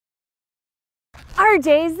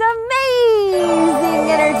RJ's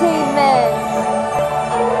Amazing Entertainment.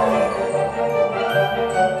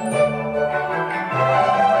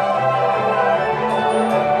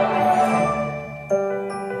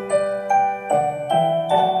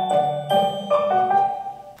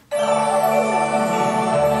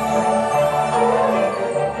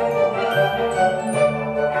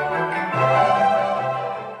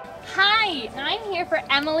 Hi, I'm here for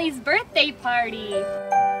Emily's birthday party.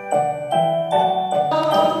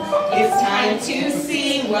 It's time to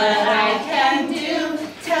see what I can do.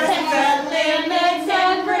 Test the limits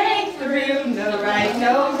and break through. No right,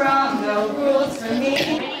 no wrong, no rules for me.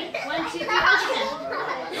 Ready? 1, 2, 3, open.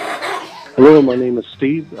 Hello, my name is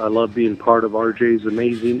Steve. I love being part of RJ's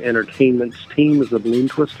Amazing Entertainment's team as a balloon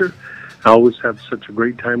twister. I always have such a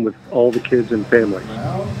great time with all the kids and families.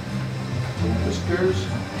 Now, whiskers.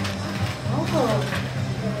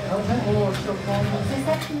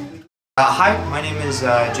 Hi, my name is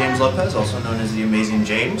James Lopez, also known as the Amazing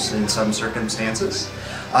James in some circumstances,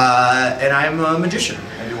 and I'm a magician.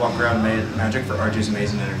 I do walk around magic for RJ's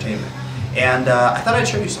Amazing Entertainment, and I thought I'd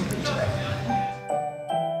show you something today.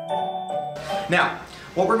 Now,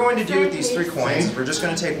 what we're going to do with these 3 coins is we're just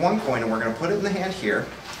going to take 1 coin and we're going to put it in the hand here,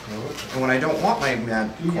 and when I don't want my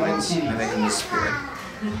mad coins, I make them disappear.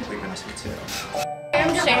 Take minus 2.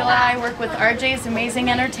 I'm Shayla. I work with RJ's Amazing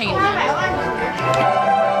Entertainment.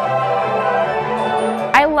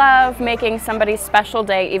 I love making somebody's special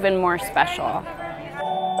day even more special.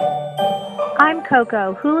 I'm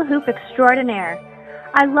Coco, hula hoop extraordinaire.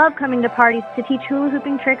 I love coming to parties to teach hula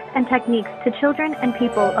hooping tricks and techniques to children and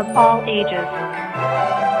people of all ages.